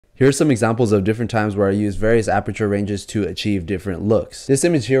Here are some examples of different times where I used various aperture ranges to achieve different looks. This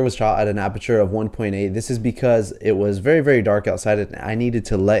image here was shot at an aperture of 1.8. This is because it was very dark outside and I needed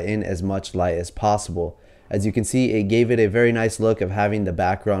to let in as much light as possible. As you can see, it gave it a very nice look of having the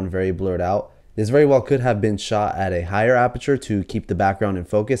background very blurred out. This very well could have been shot at a higher aperture to keep the background in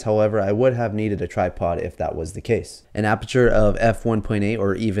focus. However, I would have needed a tripod if that was the case. An aperture of f1.8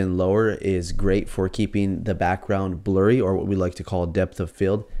 or even lower is great for keeping the background blurry, or what we like to call depth of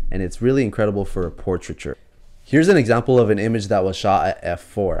field, and it's really incredible for portraiture. Here's an example of an image that was shot at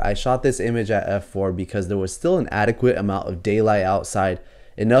f4. I shot this image at f4 because there was still an adequate amount of daylight outside,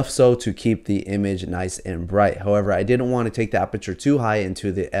 enough so to keep the image nice and bright. However, I didn't want to take the aperture too high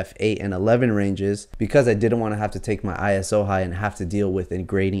into the f8 and 11 ranges because I didn't want to have to take my ISO high and have to deal with a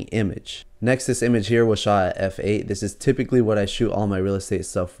grainy image. Next, this image here was shot at f8. This is typically what I shoot all my real estate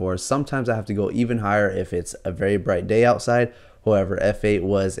stuff for. Sometimes I have to go even higher if it's a very bright day outside. However, f8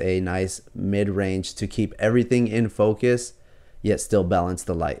 was a nice mid-range to keep everything in focus yet still balance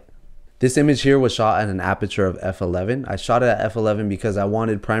the light. This image here was shot at an aperture of f11. I shot it at f11 because I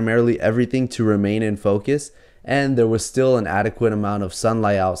wanted primarily everything to remain in focus and there was still an adequate amount of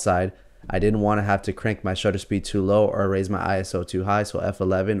sunlight outside. I didn't want to have to crank my shutter speed too low or raise my ISO too high, so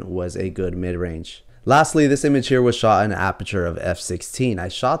f11 was a good mid-range. Lastly, this image here was shot at an aperture of f16. I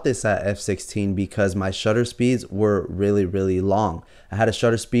shot this at f16 because my shutter speeds were really long. I had a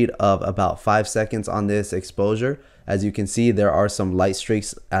shutter speed of about 5 seconds on this exposure. As you can see, there are some light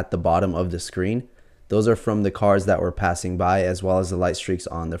streaks at the bottom of the screen. Those are from the cars that were passing by, as well as the light streaks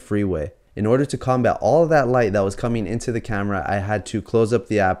on the freeway. In order to combat all of that light that was coming into the camera, I had to close up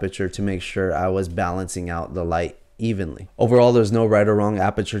the aperture to make sure I was balancing out the light evenly. Overall, there's no right or wrong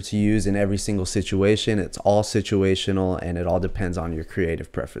aperture to use in every single situation. It's all situational and it all depends on your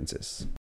creative preferences.